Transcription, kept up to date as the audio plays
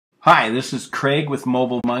Hi, this is Craig with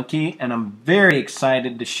MobileMonkey, and I'm very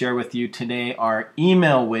excited to share with you today our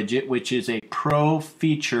email widget, which is a pro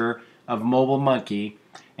feature of MobileMonkey.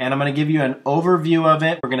 And I'm going to give you an overview of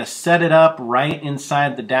it. We're going to set it up right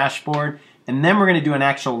inside the dashboard, and then we're going to do an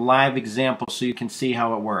actual live example so you can see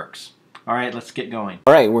how it works. All right, let's get going.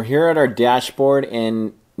 All right, we're here at our dashboard,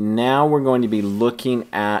 and now we're going to be looking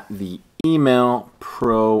at the Email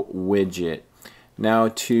Pro widget. Now,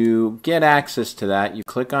 to get access to that, you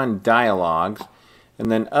click on Dialogues,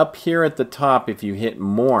 and then up here at the top, if you hit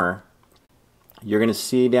More, you're going to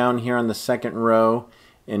see down here on the second row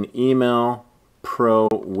an Email Pro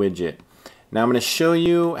widget. Now, I'm going to show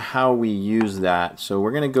you how we use that. So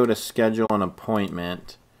we're going to go to Schedule an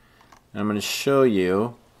Appointment, and I'm going to show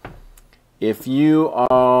you. If you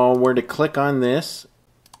were to click on this,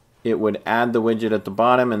 it would add the widget at the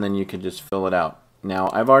bottom, and then you could just fill it out.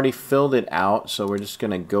 Now, I've already filled it out, so we're just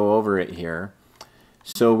going to go over it here.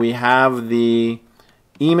 So we have the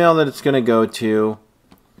email that it's going to go to.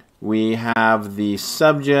 We have the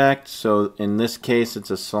subject. So in this case,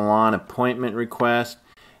 it's a salon appointment request.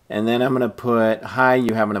 And then I'm going to put, hi,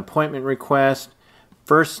 you have an appointment request.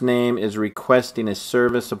 First name is requesting a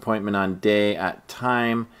service appointment on day at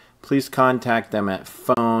time. Please contact them at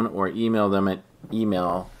phone or email them at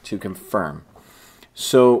email to confirm.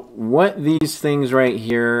 So what these things right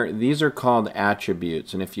here, these are called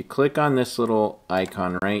attributes, and if you click on this little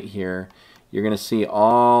icon right here, you're going to see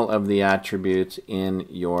all of the attributes in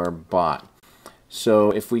your bot. So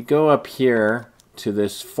if we go up here to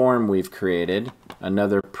this form we've created,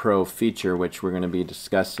 another pro feature which we're going to be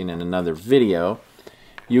discussing in another video,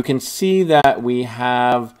 you can see that we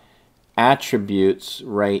have attributes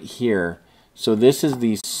right here. So this is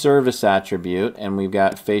the service attribute, and we've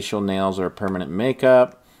got facial, nails, or permanent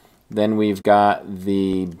makeup. Then we've got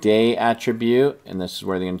the day attribute, and this is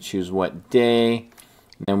where they're going to choose what day.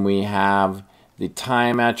 Then we have the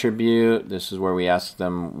time attribute. This is where we ask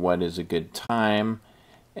them what is a good time.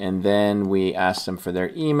 And then we ask them for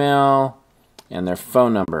their email and their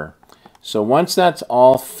phone number. So once that's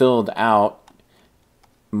all filled out,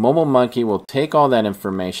 MobileMonkey will take all that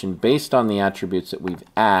information based on the attributes that we've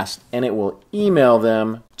asked, and it will email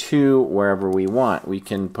them to wherever we want. We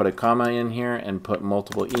can put a comma in here and put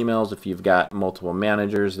multiple emails if you've got multiple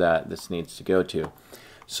managers that this needs to go to.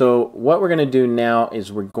 So what we're going to do now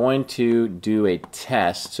is we're going to do a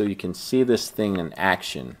test so you can see this thing in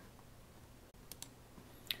action.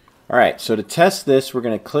 Alright, so to test this, we're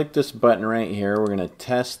going to click this button right here. We're going to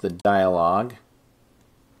test the dialogue.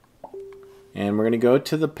 And we're going to go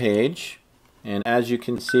to the page, and as you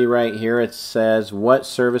can see right here, it says, what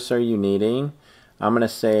service are you needing? I'm going to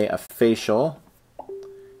say a facial,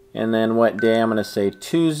 and then what day? I'm going to say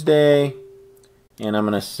Tuesday, and I'm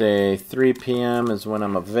going to say 3 p.m. is when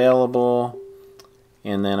I'm available,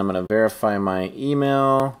 and then I'm going to verify my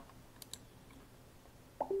email,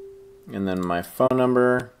 and then my phone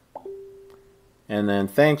number, and then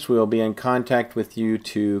thanks, we will be in contact with you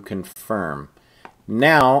to confirm.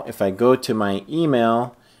 Now, if I go to my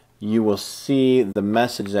email, you will see the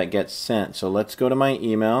message that gets sent. So let's go to my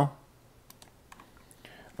email.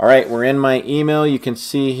 Alright, we're in my email. You can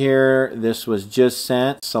see here, this was just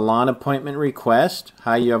sent. Salon appointment request.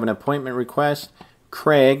 Hi, you have an appointment request.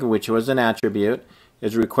 Craig, which was an attribute,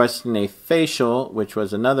 is requesting a facial, which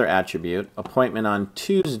was another attribute. Appointment on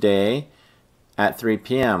Tuesday at 3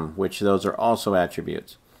 p.m., which those are also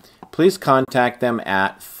attributes. Please contact them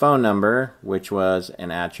at phone number, which was an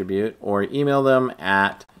attribute, or email them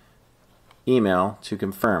at email to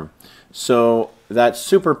confirm. So that's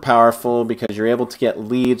super powerful because you're able to get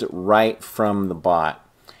leads right from the bot.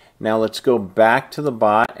 Now let's go back to the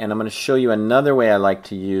bot, and I'm going to show you another way I like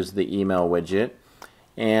to use the email widget,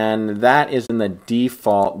 and that is in the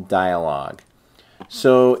default dialog.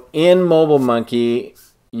 So in MobileMonkey,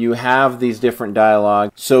 you have these different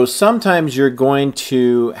dialogues. So sometimes you're going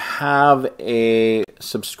to have a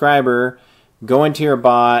subscriber go into your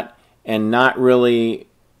bot and not really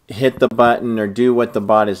hit the button or do what the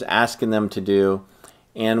bot is asking them to do.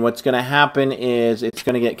 And what's going to happen is it's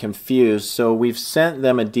going to get confused. So we've sent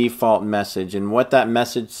them a default message, and what that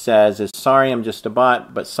message says is, sorry, I'm just a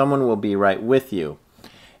bot, but someone will be right with you.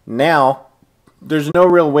 Now, there's no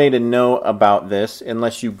real way to know about this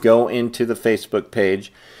unless you go into the Facebook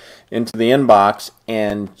page, into the inbox,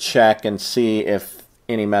 and check and see if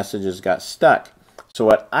any messages got stuck. So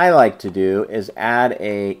what I like to do is add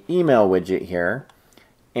a email widget here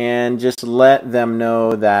and just let them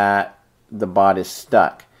know that the bot is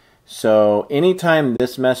stuck. So anytime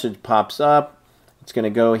this message pops up, it's going to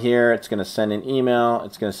go here, it's going to send an email,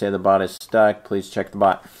 it's going to say the bot is stuck, please check the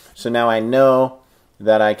bot. So now I know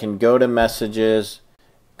that I can go to messages,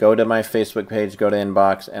 go to my Facebook page, go to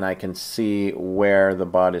inbox, and I can see where the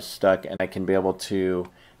bot is stuck, and I can be able to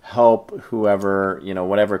help whoever,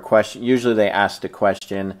 whatever question. Usually they ask a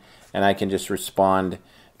question, and I can just respond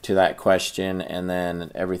to that question, and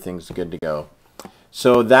then everything's good to go.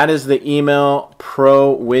 So that is the email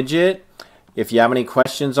Pro Widget. If you have any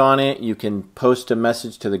questions on it, you can post a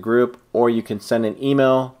message to the group, or you can send an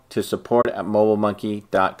email to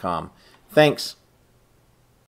support@mobilemonkey.com. Thanks.